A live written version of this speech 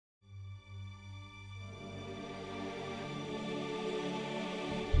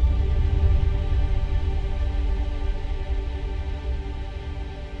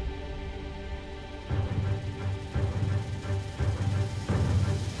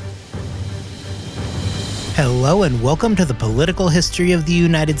Hello and welcome to the Political History of the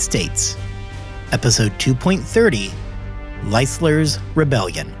United States, Episode 2.30, Leisler's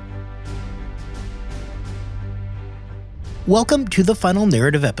Rebellion. Welcome to the final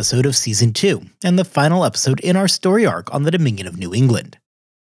narrative episode of Season 2, and the final episode in our story arc on the Dominion of New England.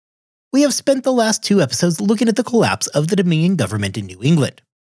 We have spent the last two episodes looking at the collapse of the Dominion government in New England.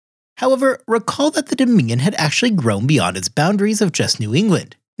 However, recall that the Dominion had actually grown beyond its boundaries of just New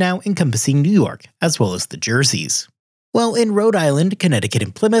England, now encompassing New York, as well as the Jerseys. While in Rhode Island, Connecticut,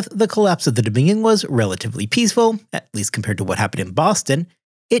 and Plymouth, the collapse of the Dominion was relatively peaceful, at least compared to what happened in Boston,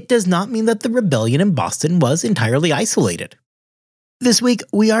 it does not mean that the rebellion in Boston was entirely isolated. This week,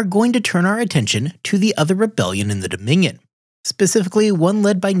 we are going to turn our attention to the other rebellion in the Dominion, specifically one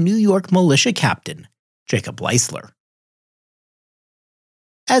led by New York militia captain Jacob Leisler.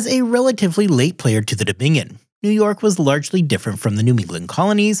 As a relatively late player to the Dominion, New York was largely different from the New England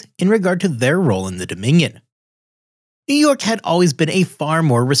colonies in regard to their role in the Dominion. New York had always been a far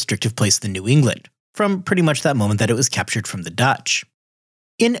more restrictive place than New England, from pretty much that moment that it was captured from the Dutch.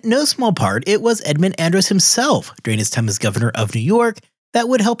 In no small part, it was Edmund Andros himself, during his time as governor of New York, that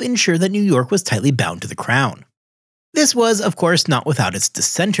would help ensure that New York was tightly bound to the crown. This was, of course, not without its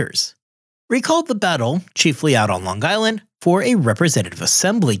dissenters. Recall the battle, chiefly out on Long Island, for a representative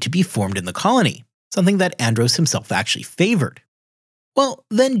assembly to be formed in the colony, something that Andros himself actually favored. Well,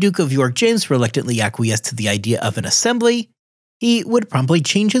 then Duke of York James reluctantly acquiesced to the idea of an assembly. He would promptly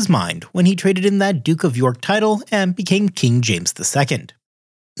change his mind when he traded in that Duke of York title and became King James II.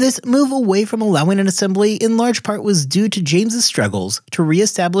 This move away from allowing an assembly in large part was due to James's struggles to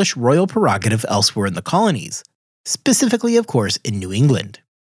re-establish royal prerogative elsewhere in the colonies, specifically, of course, in New England.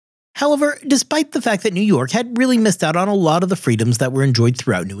 However, despite the fact that New York had really missed out on a lot of the freedoms that were enjoyed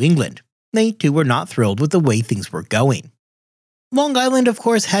throughout New England, they too were not thrilled with the way things were going. Long Island, of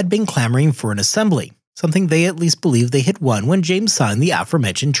course, had been clamoring for an assembly, something they at least believed they had won when James signed the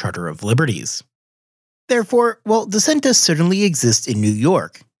aforementioned Charter of Liberties. Therefore, while dissent does certainly exist in New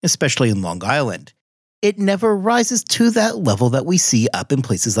York, especially in Long Island, it never rises to that level that we see up in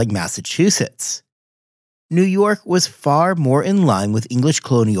places like Massachusetts. New York was far more in line with English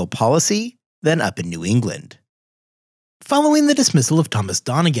colonial policy than up in New England. Following the dismissal of Thomas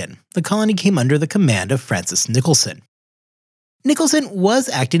Donnegan, the colony came under the command of Francis Nicholson. Nicholson was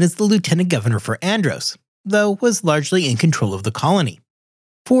acting as the lieutenant governor for Andros, though was largely in control of the colony.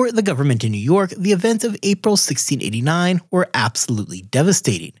 For the government in New York, the events of April 1689 were absolutely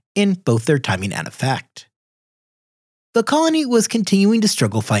devastating in both their timing and effect. The colony was continuing to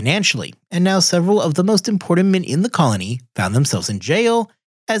struggle financially, and now several of the most important men in the colony found themselves in jail,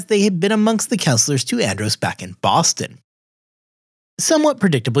 as they had been amongst the counselors to Andros back in Boston. Somewhat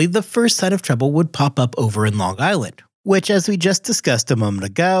predictably, the first sign of trouble would pop up over in Long Island, which, as we just discussed a moment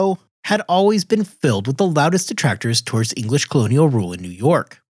ago, had always been filled with the loudest detractors towards English colonial rule in New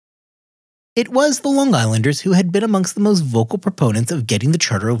York. It was the Long Islanders who had been amongst the most vocal proponents of getting the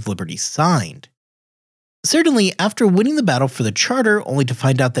Charter of Liberties signed. Certainly, after winning the battle for the Charter only to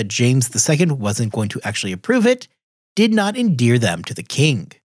find out that James II wasn't going to actually approve it, did not endear them to the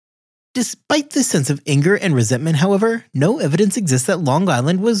king. Despite this sense of anger and resentment, however, no evidence exists that Long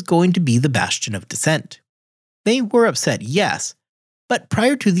Island was going to be the bastion of dissent. They were upset, yes, but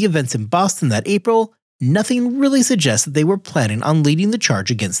prior to the events in Boston that April, nothing really suggests that they were planning on leading the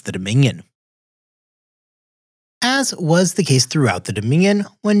charge against the Dominion. As was the case throughout the Dominion,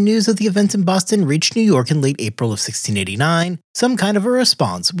 when news of the events in Boston reached New York in late April of 1689, some kind of a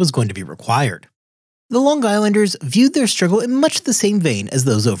response was going to be required. The Long Islanders viewed their struggle in much the same vein as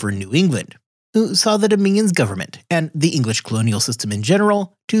those over in New England, who saw the Dominion's government, and the English colonial system in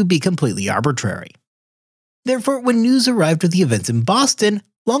general, to be completely arbitrary. Therefore, when news arrived of the events in Boston,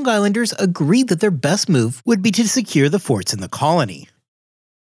 Long Islanders agreed that their best move would be to secure the forts in the colony.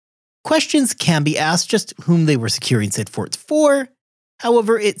 Questions can be asked just whom they were securing said forts for.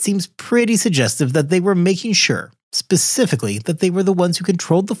 However, it seems pretty suggestive that they were making sure, specifically, that they were the ones who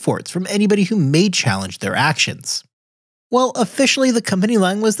controlled the forts from anybody who may challenge their actions. While officially the company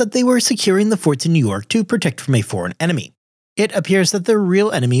line was that they were securing the forts in New York to protect from a foreign enemy, it appears that their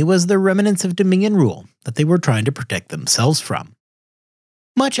real enemy was the remnants of Dominion rule that they were trying to protect themselves from.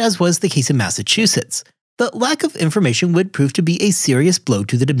 Much as was the case in Massachusetts, the lack of information would prove to be a serious blow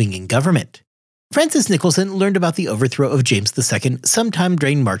to the Dominion government. Francis Nicholson learned about the overthrow of James II sometime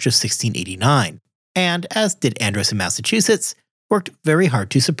during March of 1689, and, as did Andros in Massachusetts, worked very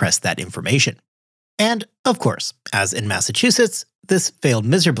hard to suppress that information. And, of course, as in Massachusetts, this failed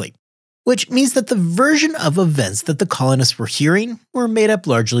miserably, which means that the version of events that the colonists were hearing were made up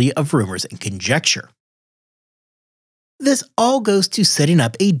largely of rumors and conjecture. This all goes to setting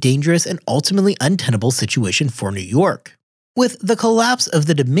up a dangerous and ultimately untenable situation for New York. With the collapse of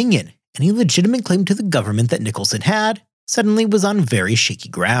the Dominion, any legitimate claim to the government that Nicholson had suddenly was on very shaky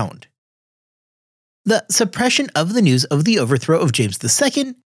ground. The suppression of the news of the overthrow of James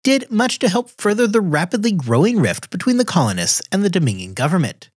II did much to help further the rapidly growing rift between the colonists and the Dominion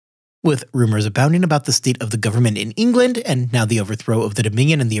government. With rumors abounding about the state of the government in England and now the overthrow of the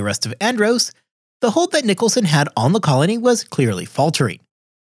Dominion and the arrest of Andros, the hold that Nicholson had on the colony was clearly faltering.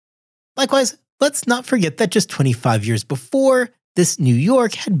 Likewise, let's not forget that just 25 years before, this New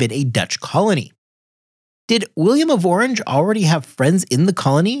York had been a Dutch colony. Did William of Orange already have friends in the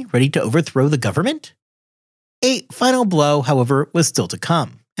colony ready to overthrow the government? A final blow, however, was still to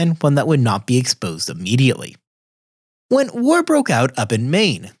come, and one that would not be exposed immediately. When war broke out up in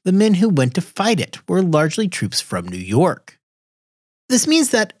Maine, the men who went to fight it were largely troops from New York. This means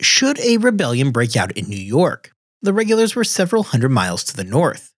that should a rebellion break out in New York, the regulars were several hundred miles to the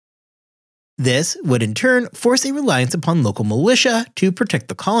north. This would in turn force a reliance upon local militia to protect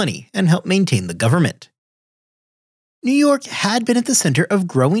the colony and help maintain the government. New York had been at the center of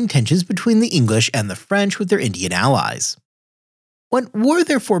growing tensions between the English and the French with their Indian allies. When war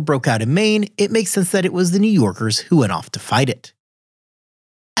therefore broke out in Maine, it makes sense that it was the New Yorkers who went off to fight it.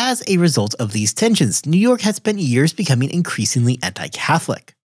 As a result of these tensions, New York had spent years becoming increasingly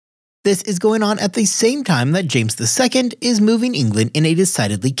anti-Catholic. This is going on at the same time that James II is moving England in a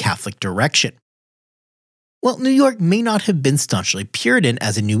decidedly Catholic direction. While New York may not have been staunchly Puritan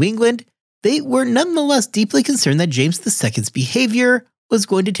as in New England, they were nonetheless deeply concerned that James II's behavior was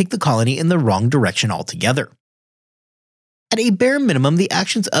going to take the colony in the wrong direction altogether. At a bare minimum, the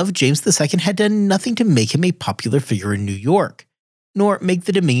actions of James II had done nothing to make him a popular figure in New York, nor make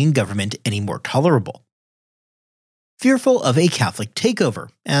the Dominion government any more tolerable. Fearful of a Catholic takeover,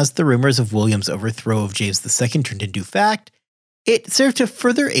 as the rumors of William's overthrow of James II turned into fact, it served to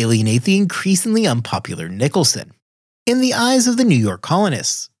further alienate the increasingly unpopular Nicholson. In the eyes of the New York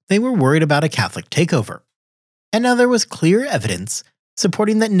colonists, they were worried about a Catholic takeover. And now there was clear evidence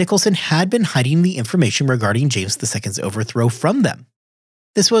supporting that Nicholson had been hiding the information regarding James II's overthrow from them.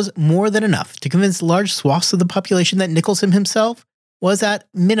 This was more than enough to convince large swaths of the population that Nicholson himself was at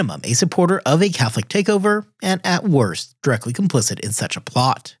minimum a supporter of a Catholic takeover and at worst directly complicit in such a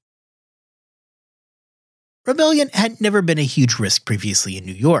plot. Rebellion had never been a huge risk previously in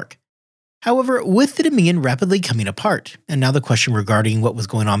New York. However, with the Dominion rapidly coming apart, and now the question regarding what was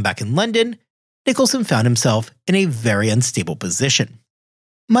going on back in London, Nicholson found himself in a very unstable position.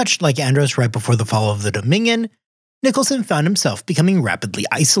 Much like Andros right before the fall of the Dominion, Nicholson found himself becoming rapidly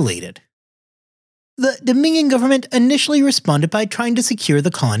isolated. The Dominion government initially responded by trying to secure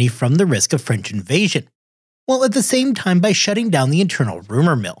the colony from the risk of French invasion, while at the same time by shutting down the internal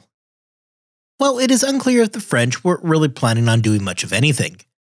rumor mill. While it is unclear if the French were really planning on doing much of anything,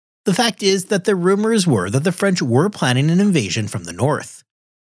 the fact is that the rumors were that the French were planning an invasion from the north.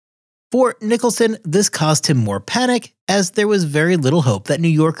 For Nicholson, this caused him more panic, as there was very little hope that New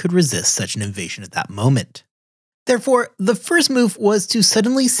York could resist such an invasion at that moment. Therefore, the first move was to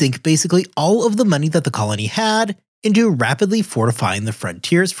suddenly sink basically all of the money that the colony had into rapidly fortifying the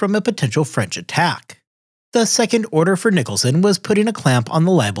frontiers from a potential French attack. The second order for Nicholson was putting a clamp on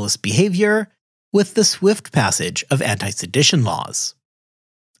the libelous behavior with the swift passage of anti-sedition laws.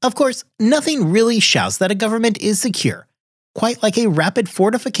 Of course, nothing really shouts that a government is secure, quite like a rapid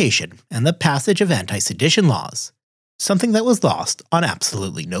fortification and the passage of anti-sedition laws, something that was lost on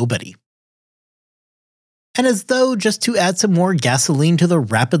absolutely nobody. And as though just to add some more gasoline to the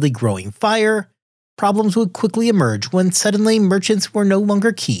rapidly growing fire, problems would quickly emerge when suddenly merchants were no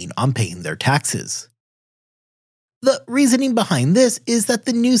longer keen on paying their taxes. The reasoning behind this is that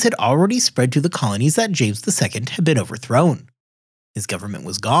the news had already spread to the colonies that James II had been overthrown. His government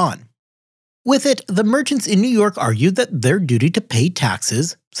was gone. With it, the merchants in New York argued that their duty to pay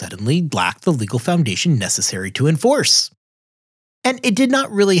taxes suddenly lacked the legal foundation necessary to enforce. And it did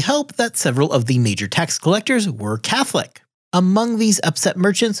not really help that several of the major tax collectors were Catholic. Among these upset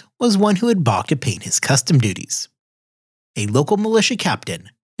merchants was one who had balked at paying his custom duties, a local militia captain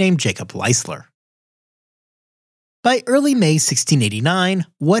named Jacob Leisler. By early May 1689,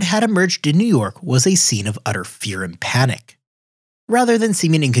 what had emerged in New York was a scene of utter fear and panic. Rather than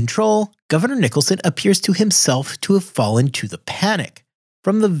seeming in control, Governor Nicholson appears to himself to have fallen to the panic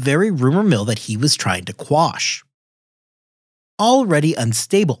from the very rumor mill that he was trying to quash. Already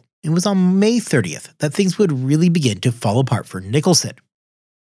unstable, it was on May 30th that things would really begin to fall apart for Nicholson.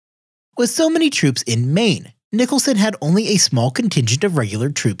 With so many troops in Maine, Nicholson had only a small contingent of regular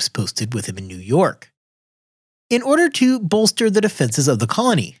troops posted with him in New York. In order to bolster the defenses of the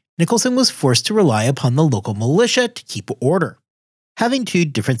colony, Nicholson was forced to rely upon the local militia to keep order. Having two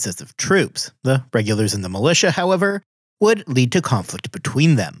different sets of troops, the regulars and the militia, however, would lead to conflict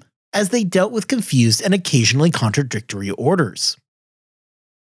between them, as they dealt with confused and occasionally contradictory orders.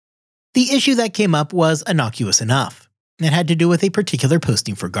 The issue that came up was innocuous enough. It had to do with a particular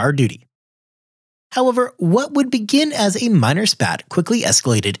posting for guard duty. However, what would begin as a minor spat quickly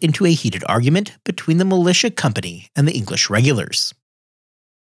escalated into a heated argument between the militia company and the English regulars.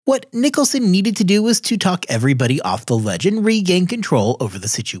 What Nicholson needed to do was to talk everybody off the ledge and regain control over the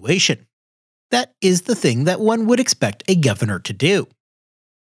situation. That is the thing that one would expect a governor to do.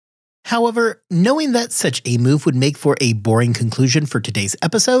 However, knowing that such a move would make for a boring conclusion for today's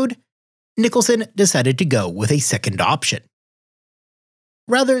episode, Nicholson decided to go with a second option.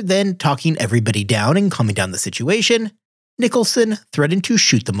 Rather than talking everybody down and calming down the situation, Nicholson threatened to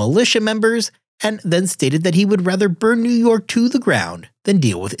shoot the militia members and then stated that he would rather burn New York to the ground than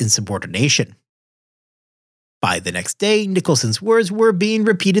deal with insubordination. By the next day, Nicholson's words were being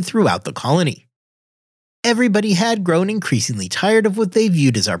repeated throughout the colony. Everybody had grown increasingly tired of what they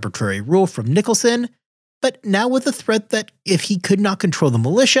viewed as arbitrary rule from Nicholson, but now with the threat that if he could not control the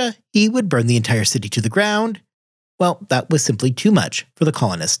militia, he would burn the entire city to the ground, well, that was simply too much for the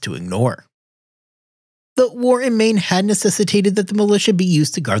colonists to ignore. The war in Maine had necessitated that the militia be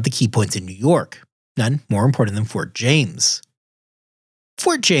used to guard the key points in New York, none more important than Fort James.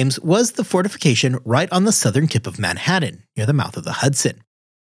 Fort James was the fortification right on the southern tip of Manhattan, near the mouth of the Hudson.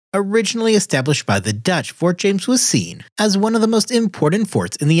 Originally established by the Dutch, Fort James was seen as one of the most important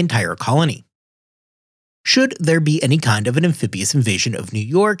forts in the entire colony. Should there be any kind of an amphibious invasion of New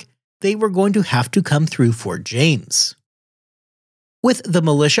York, they were going to have to come through Fort James. With the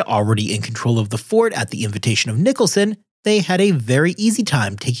militia already in control of the fort at the invitation of Nicholson, they had a very easy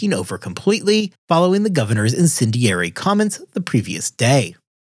time taking over completely following the governor's incendiary comments the previous day.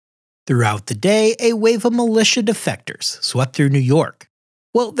 Throughout the day, a wave of militia defectors swept through New York.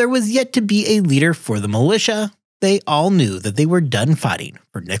 While there was yet to be a leader for the militia, they all knew that they were done fighting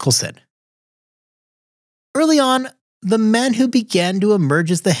for Nicholson. Early on, the man who began to emerge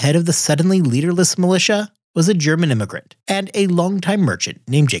as the head of the suddenly leaderless militia was a German immigrant and a longtime merchant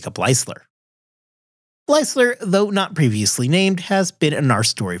named Jacob Leisler. Leisler, though not previously named, has been in our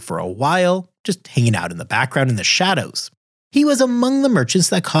story for a while, just hanging out in the background in the shadows. He was among the merchants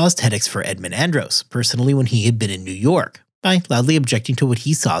that caused headaches for Edmund Andros personally when he had been in New York, by loudly objecting to what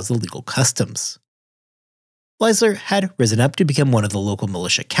he saw as illegal customs. Leisler had risen up to become one of the local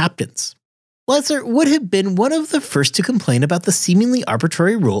militia captains. Leisler would have been one of the first to complain about the seemingly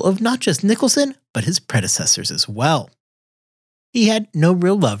arbitrary rule of not just Nicholson, but his predecessors as well. He had no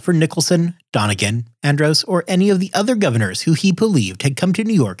real love for Nicholson, Donegan, Andros, or any of the other governors who he believed had come to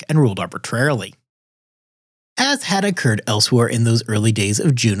New York and ruled arbitrarily. As had occurred elsewhere in those early days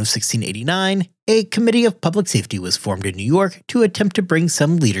of June of 1689, a committee of public safety was formed in New York to attempt to bring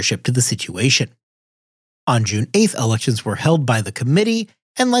some leadership to the situation. On June 8th, elections were held by the committee,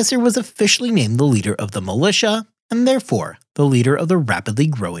 and Leisler was officially named the leader of the militia, and therefore the leader of the rapidly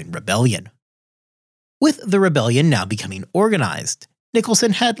growing rebellion. With the rebellion now becoming organized,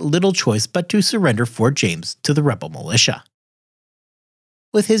 Nicholson had little choice but to surrender Fort James to the rebel militia.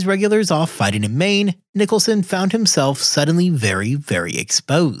 With his regulars off fighting in Maine, Nicholson found himself suddenly very, very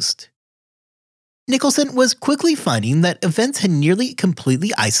exposed. Nicholson was quickly finding that events had nearly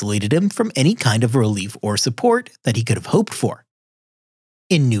completely isolated him from any kind of relief or support that he could have hoped for.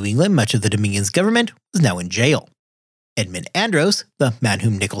 In New England, much of the Dominion's government was now in jail. Edmund Andros, the man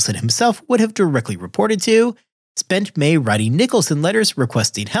whom Nicholson himself would have directly reported to, spent May writing Nicholson letters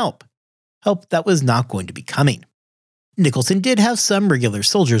requesting help that was not going to be coming. Nicholson did have some regular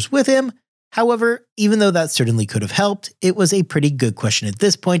soldiers with him. However, even though that certainly could have helped, it was a pretty good question at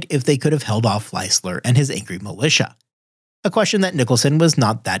this point if they could have held off Leisler and his angry militia. A question that Nicholson was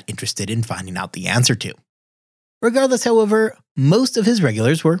not that interested in finding out the answer to. Regardless, however, most of his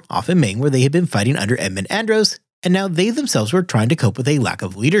regulars were off in Maine where they had been fighting under Edmund Andros, and now they themselves were trying to cope with a lack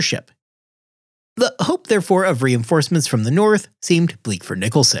of leadership. The hope, therefore, of reinforcements from the north seemed bleak for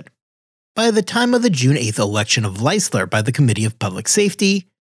Nicholson. By the time of the June 8th election of Leisler by the Committee of Public Safety,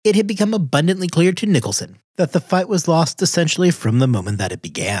 it had become abundantly clear to Nicholson that the fight was lost essentially from the moment that it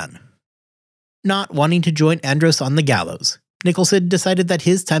began. Not wanting to join Andros on the gallows, Nicholson decided that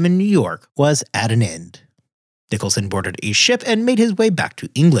his time in New York was at an end. Nicholson boarded a ship and made his way back to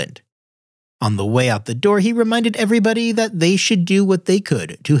England. On the way out the door, he reminded everybody that they should do what they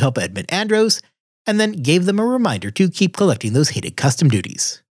could to help Edmund Andros, and then gave them a reminder to keep collecting those hated custom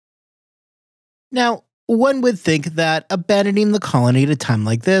duties. Now, one would think that abandoning the colony at a time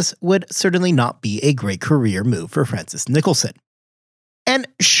like this would certainly not be a great career move for Francis Nicholson. And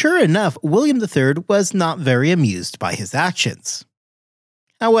Sure enough, William III was not very amused by his actions.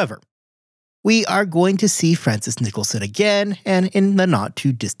 However, we are going to see Francis Nicholson again, and in the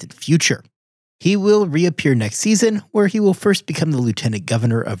not-too-distant future. He will reappear next season, where he will first become the Lieutenant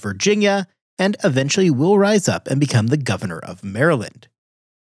Governor of Virginia, and eventually will rise up and become the Governor of Maryland.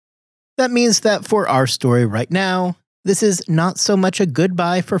 That means that for our story right now, this is not so much a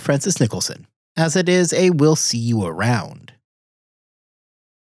goodbye for Francis Nicholson, as it is a we'll see you around.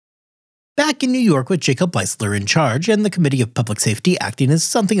 Back in New York with Jacob Leisler in charge and the Committee of Public Safety acting as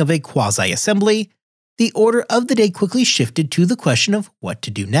something of a quasi-assembly, the order of the day quickly shifted to the question of what to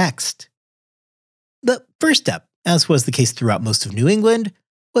do next. The first step, as was the case throughout most of New England,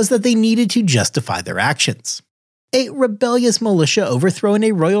 was that they needed to justify their actions. A rebellious militia overthrowing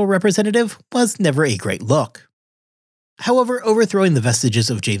a royal representative was never a great look. However, overthrowing the vestiges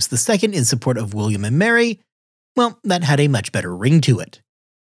of James II in support of William and Mary, well, that had a much better ring to it.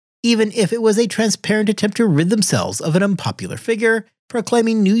 Even if it was a transparent attempt to rid themselves of an unpopular figure,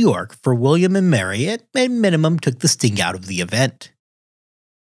 proclaiming New York for William and Mary at a minimum took the sting out of the event.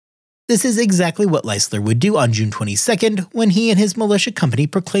 This is exactly what Leisler would do on June 22nd when he and his militia company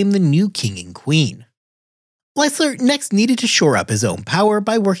proclaimed the new king and queen. Leisler next needed to shore up his own power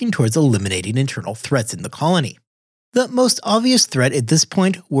by working towards eliminating internal threats in the colony. The most obvious threat at this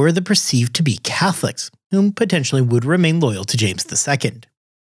point were the perceived to be Catholics, whom potentially would remain loyal to James II.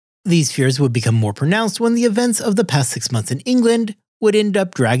 These fears would become more pronounced when the events of the past 6 months in England would end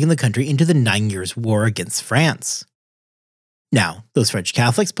up dragging the country into the 9 Years' War against France. Now, those French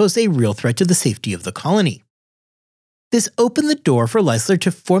Catholics posed a real threat to the safety of the colony. This opened the door for Leisler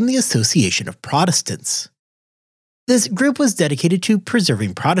to form the Association of Protestants. This group was dedicated to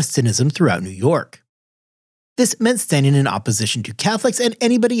preserving Protestantism throughout New York. This meant standing in opposition to Catholics and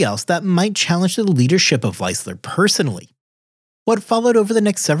anybody else that might challenge the leadership of Leisler personally. What followed over the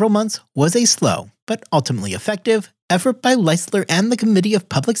next several months was a slow, but ultimately effective, effort by Leisler and the Committee of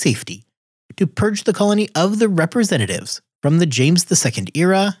Public Safety to purge the colony of the representatives from the James II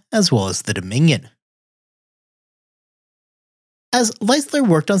era as well as the Dominion. As Leisler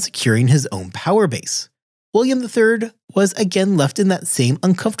worked on securing his own power base, William III was again left in that same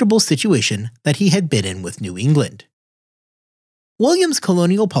uncomfortable situation that he had been in with New England. William's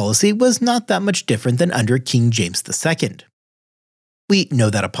colonial policy was not that much different than under King James II. We know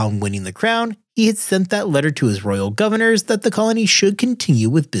that upon winning the crown, he had sent that letter to his royal governors that the colony should continue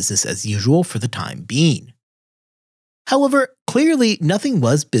with business as usual for the time being. However, clearly nothing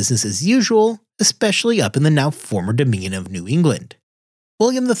was business as usual, especially up in the now former Dominion of New England.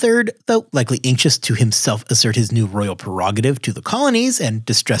 William III, though likely anxious to himself assert his new royal prerogative to the colonies and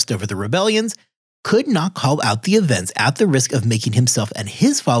distressed over the rebellions, could not call out the events at the risk of making himself and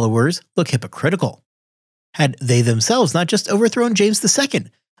his followers look hypocritical. Had they themselves not just overthrown James II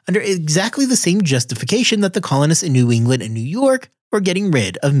under exactly the same justification that the colonists in New England and New York were getting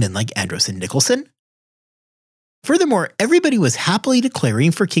rid of men like Andros and Nicholson? Furthermore, everybody was happily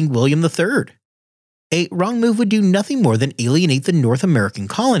declaring for King William III. A wrong move would do nothing more than alienate the North American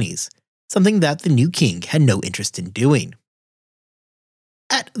colonies, something that the new king had no interest in doing.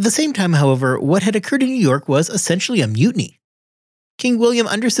 At the same time, however, what had occurred in New York was essentially a mutiny. King William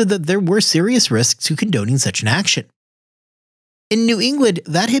understood that there were serious risks to condoning such an action. In New England,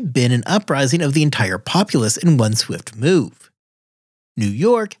 that had been an uprising of the entire populace in one swift move. New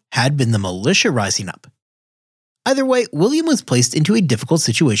York had been the militia rising up. Either way, William was placed into a difficult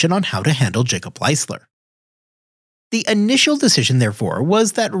situation on how to handle Jacob Leisler. The initial decision, therefore,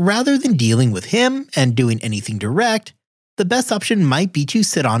 was that rather than dealing with him and doing anything direct, the best option might be to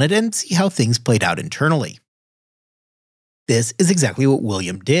sit on it and see how things played out internally. This is exactly what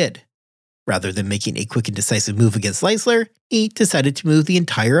William did. Rather than making a quick and decisive move against Leisler, he decided to move the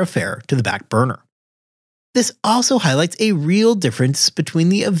entire affair to the back burner. This also highlights a real difference between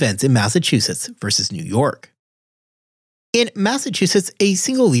the events in Massachusetts versus New York. In Massachusetts, a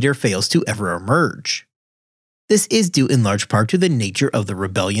single leader fails to ever emerge. This is due in large part to the nature of the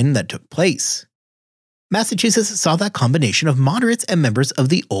rebellion that took place. Massachusetts saw that combination of moderates and members of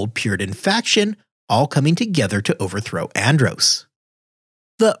the old Puritan faction all coming together to overthrow Andros.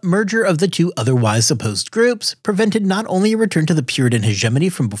 The merger of the two otherwise opposed groups prevented not only a return to the Puritan hegemony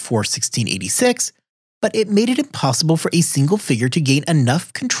from before 1686, but it made it impossible for a single figure to gain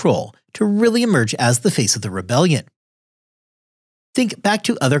enough control to really emerge as the face of the rebellion. Think back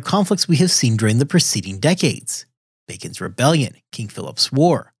to other conflicts we have seen during the preceding decades. Bacon's Rebellion, King Philip's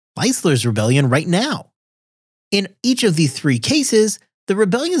War, Leisler's Rebellion right now. In each of the three cases, the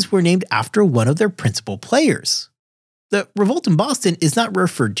rebellions were named after one of their principal players. The revolt in Boston is not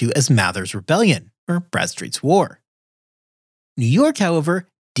referred to as Mather's Rebellion or Bradstreet's War. New York, however,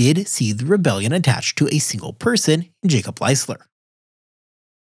 did see the rebellion attached to a single person, Jacob Leisler.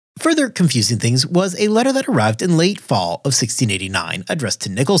 Further confusing things was a letter that arrived in late fall of 1689 addressed to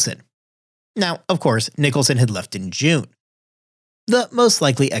Nicholson. Now, of course, Nicholson had left in June. The most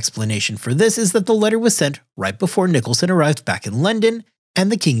likely explanation for this is that the letter was sent right before Nicholson arrived back in London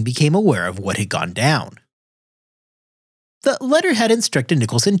and the king became aware of what had gone down. The letter had instructed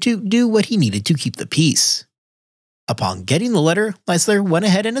Nicholson to do what he needed to keep the peace. Upon getting the letter, Leisler went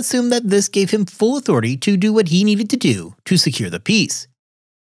ahead and assumed that this gave him full authority to do what he needed to do to secure the peace.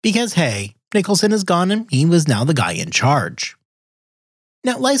 Because hey, Nicholson is gone and he was now the guy in charge.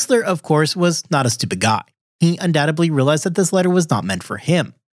 Now, Leisler, of course, was not a stupid guy. He undoubtedly realized that this letter was not meant for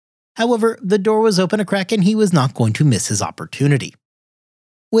him. However, the door was open a crack and he was not going to miss his opportunity.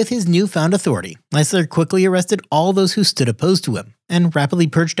 With his newfound authority, Leisler quickly arrested all those who stood opposed to him and rapidly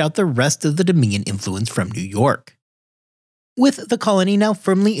purged out the rest of the Dominion influence from New York. With the colony now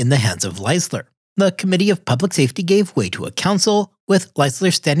firmly in the hands of Leisler, the Committee of Public Safety gave way to a council, with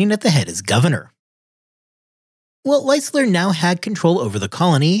Leisler standing at the head as governor. While Leisler now had control over the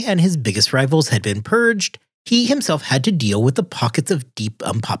colony and his biggest rivals had been purged, he himself had to deal with the pockets of deep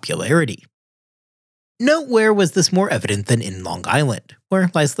unpopularity. Nowhere was this more evident than in Long Island, where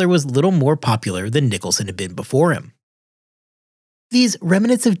Leisler was little more popular than Nicholson had been before him. These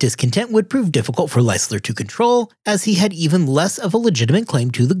remnants of discontent would prove difficult for Leisler to control, as he had even less of a legitimate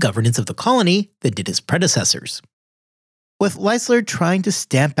claim to the governance of the colony than did his predecessors. With Leisler trying to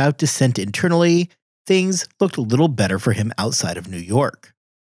stamp out dissent internally, things looked a little better for him outside of New York.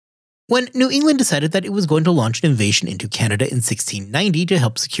 When New England decided that it was going to launch an invasion into Canada in 1690 to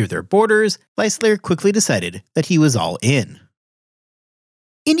help secure their borders, Leisler quickly decided that he was all in.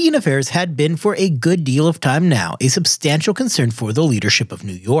 Indian affairs had been for a good deal of time now a substantial concern for the leadership of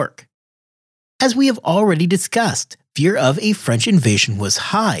New York. As we have already discussed, fear of a French invasion was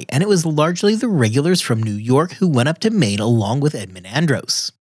high, and it was largely the regulars from New York who went up to Maine along with Edmund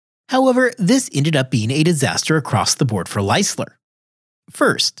Andros. However, this ended up being a disaster across the board for Leisler.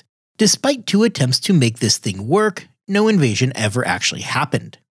 First, despite 2 attempts to make this thing work, no invasion ever actually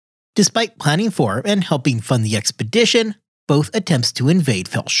happened. Despite planning for and helping fund the expedition, both attempts to invade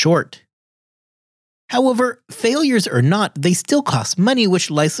fell short. However, failures or not, they still cost money which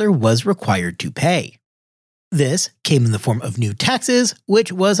Leisler was required to pay. This came in the form of new taxes,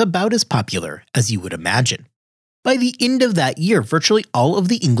 which was about as popular as you would imagine. By the end of that year, virtually all of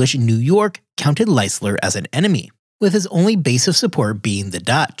the English in New York counted Leisler as an enemy, with his only base of support being the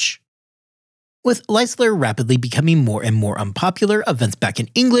Dutch. With Leisler rapidly becoming more and more unpopular, events back in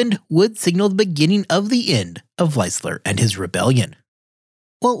England would signal the beginning of the end of Leisler and his rebellion.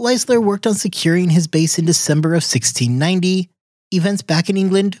 While Leisler worked on securing his base in December of 1690, events back in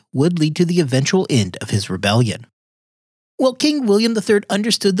England would lead to the eventual end of his rebellion. While King William III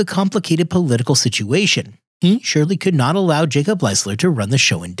understood the complicated political situation, he surely could not allow Jacob Leisler to run the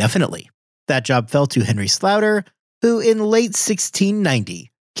show indefinitely. That job fell to Henry Sloughter, who in late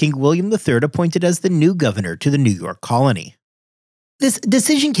 1690, King William III appointed as the new governor to the New York colony. This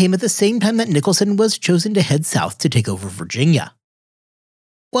decision came at the same time that Nicholson was chosen to head south to take over Virginia.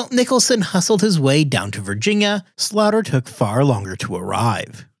 While Nicholson hustled his way down to Virginia, Sloughter took far longer to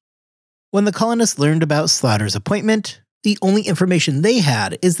arrive. When the colonists learned about Sloughter's appointment, the only information they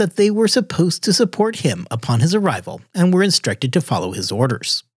had is that they were supposed to support him upon his arrival and were instructed to follow his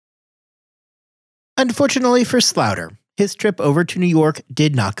orders. Unfortunately for Sloughter, his trip over to New York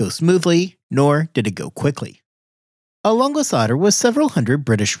did not go smoothly, nor did it go quickly. Along with Sloughter was several hundred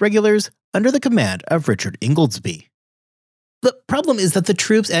British regulars under the command of Richard Ingoldsby. The problem is that the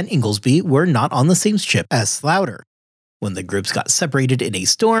troops and Ingoldsby were not on the same ship as Sloughter. When the groups got separated in a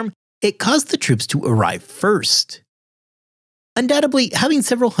storm, it caused the troops to arrive first. Undoubtedly, having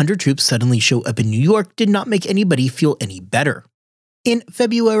several hundred troops suddenly show up in New York did not make anybody feel any better. In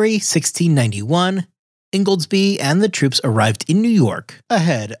February 1691, Ingoldsby and the troops arrived in New York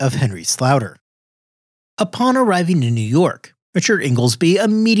ahead of Henry Sloughter. Upon arriving in New York, Richard Ingoldsby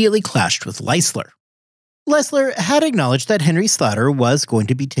immediately clashed with Leisler. Leisler had acknowledged that Henry Sloughter was going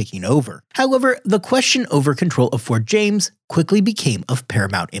to be taking over. However, the question over control of Fort James quickly became of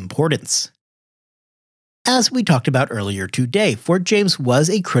paramount importance. As we talked about earlier today, Fort James was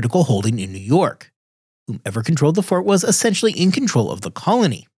a critical holding in New York. Whomever controlled the fort was essentially in control of the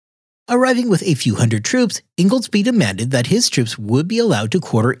colony. Arriving with a few hundred troops, Ingoldsby demanded that his troops would be allowed to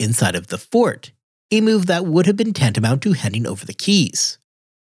quarter inside of the fort, a move that would have been tantamount to handing over the keys.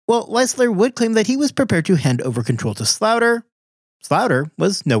 While Leisler would claim that he was prepared to hand over control to Sloughter, Sloughter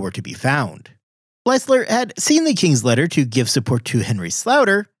was nowhere to be found. Leisler had seen the king's letter to give support to Henry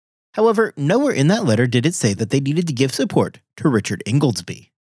Sloughter. However, nowhere in that letter did it say that they needed to give support to Richard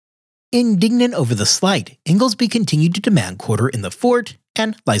Ingoldsby. Indignant over the slight, Ingoldsby continued to demand quarter in the fort,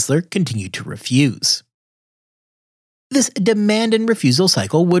 and Leisler continued to refuse. This demand and refusal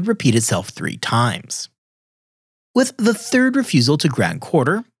cycle would repeat itself 3 times. With the third refusal to grant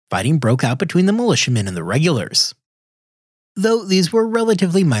quarter, fighting broke out between the militiamen and the regulars. Though these were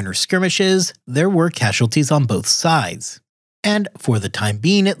relatively minor skirmishes, there were casualties on both sides, and for the time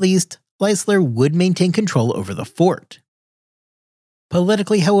being at least, Leisler would maintain control over the fort.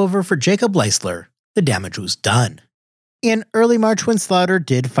 Politically, however, for Jacob Leisler, the damage was done. In early March, when Sloughter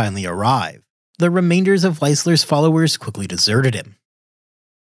did finally arrive, the remainders of Leisler's followers quickly deserted him.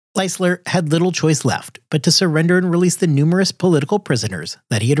 Leisler had little choice left but to surrender and release the numerous political prisoners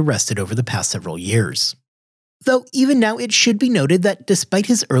that he had arrested over the past several years. Though even now it should be noted that despite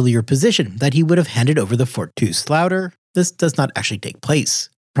his earlier position that he would have handed over the fort to Sloughter, this does not actually take place.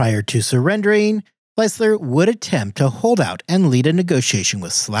 Prior to surrendering, Leisler would attempt to hold out and lead a negotiation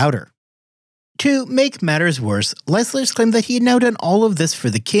with Sloughter. To make matters worse, Leisler's claim that he had now done all of this for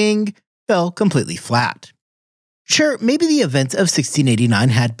the king fell completely flat. Sure, maybe the events of 1689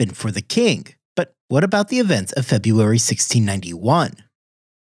 had been for the king, but what about the events of February 1691?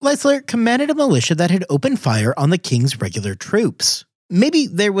 Leisler commanded a militia that had opened fire on the king's regular troops. Maybe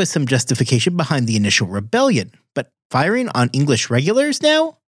there was some justification behind the initial rebellion, but firing on English regulars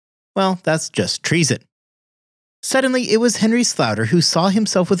now? Well, that's just treason. Suddenly, it was Henry Sloughter who saw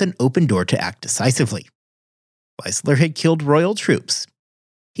himself with an open door to act decisively. Leisler had killed royal troops.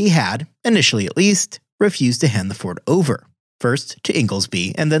 He had, initially at least, refused to hand the fort over, first to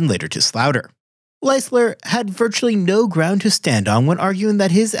Ingoldsby and then later to Sloughter. Leisler had virtually no ground to stand on when arguing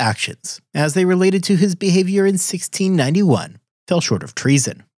that his actions, as they related to his behavior in 1691, fell short of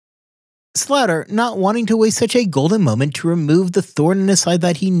treason. Sloughter, not wanting to waste such a golden moment to remove the thorn in his side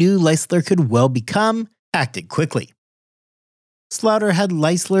that he knew Leisler could well become, acted quickly. Sloughter had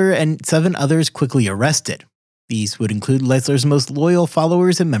Leisler and 7 others quickly arrested. These would include Leisler's most loyal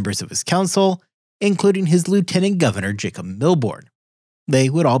followers and members of his council, including his lieutenant governor Jacob Milborne. They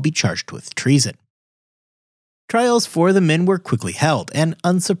would all be charged with treason. Trials for the men were quickly held, and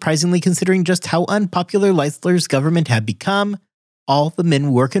unsurprisingly considering just how unpopular Leisler's government had become, all the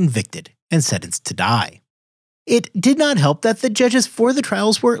men were convicted and sentenced to die. It did not help that the judges for the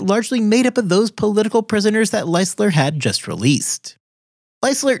trials were largely made up of those political prisoners that Leisler had just released.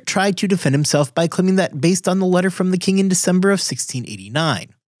 Leisler tried to defend himself by claiming that based on the letter from the king in December of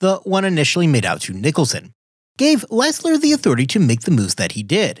 1689, the one initially made out to Nicholson, gave Leisler the authority to make the moves that he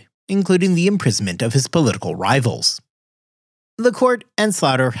did, including the imprisonment of his political rivals. The court and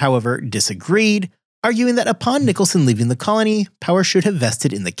Sloughter, however, disagreed, arguing that upon Nicholson leaving the colony, power should have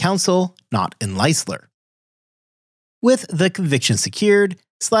vested in the council, not in Leisler. With the conviction secured,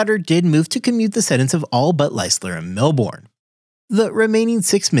 Sloughter did move to commute the sentence of all but Leisler and Milborne. The remaining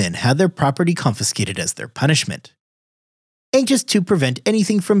 6 men had their property confiscated as their punishment. Anxious to prevent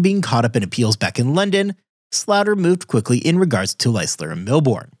anything from being caught up in appeals back in London, Sloughter moved quickly in regards to Leisler and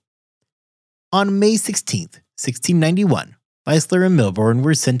Milborne. On May 16, 1691, Leisler and Milborne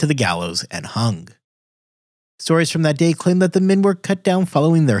were sent to the gallows and hung. Stories from that day claim that the men were cut down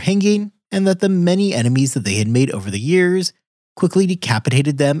following their hanging, and that the many enemies that they had made over the years quickly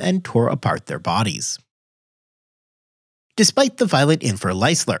decapitated them and tore apart their bodies. Despite the violent end for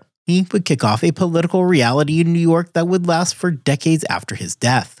Leisler, he would kick off a political reality in New York that would last for decades after his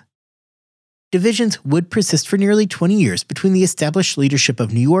death. Divisions would persist for nearly 20 years between the established leadership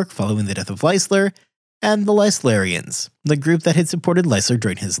of New York following the death of Leisler and the Leislerians, the group that had supported Leisler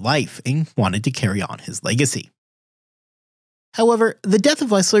during his life and wanted to carry on his legacy. However, the death of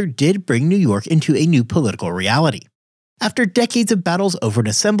Leisler did bring New York into a new political reality. After decades of battles over an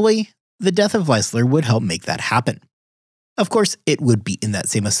assembly, the death of Leisler would help make that happen. Of course, it would be in that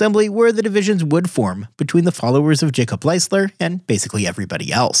same assembly where the divisions would form between the followers of Jacob Leisler and basically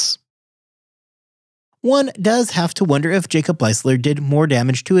everybody else. One does have to wonder if Jacob Leisler did more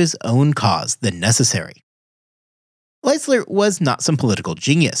damage to his own cause than necessary. Leisler was not some political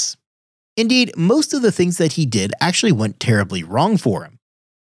genius. Indeed, most of the things that he did actually went terribly wrong for him.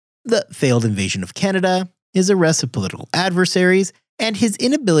 The failed invasion of Canada, his arrest of political adversaries, and his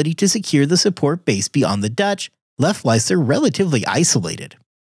inability to secure the support base beyond the Dutch left Leisler relatively isolated.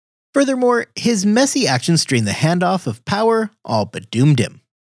 Furthermore, his messy actions during the handoff of power all but doomed him.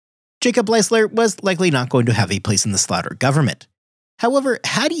 Jacob Leisler was likely not going to have a place in the Sloughter government. However,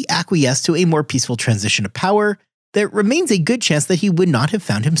 had he acquiesced to a more peaceful transition of power, there remains a good chance that he would not have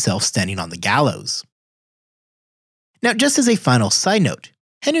found himself standing on the gallows. Now, just as a final side note,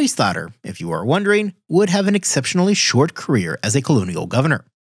 Henry Sloughter, if you are wondering, would have an exceptionally short career as a colonial governor.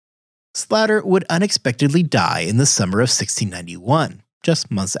 Sloughter would unexpectedly die in the summer of 1691,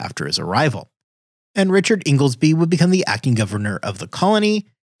 just months after his arrival, and Richard Ingoldsby would become the acting governor of the colony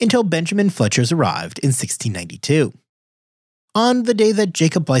until Benjamin Fletcher's arrived in 1692. On the day that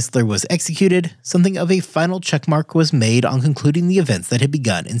Jacob Leisler was executed, something of a final checkmark was made on concluding the events that had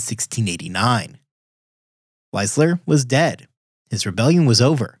begun in 1689. Leisler was dead. His rebellion was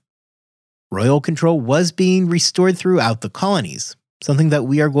over. Royal control was being restored throughout the colonies, something that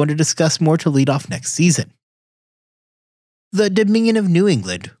we are going to discuss more to lead off next season. The Dominion of New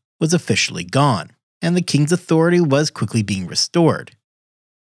England was officially gone, and the king's authority was quickly being restored.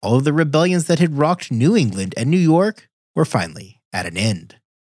 All of the rebellions that had rocked New England and New York were finally at an end.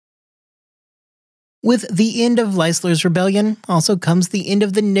 With the end of Leisler's rebellion also comes the end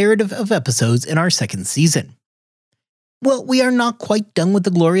of the narrative of episodes in our second season. Well, we are not quite done with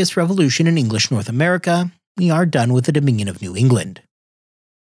the Glorious Revolution in English North America. We are done with the Dominion of New England.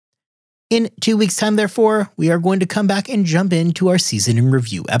 In 2 weeks' time, therefore, we are going to come back and jump into our season in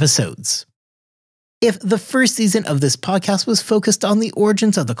review episodes. If the first season of this podcast was focused on the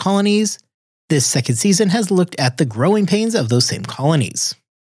origins of the colonies, this second season has looked at the growing pains of those same colonies.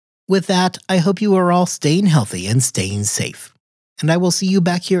 With that, I hope you are all staying healthy and staying safe, and I will see you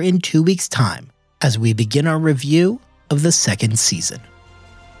back here in 2 weeks' time as we begin our review of the second season.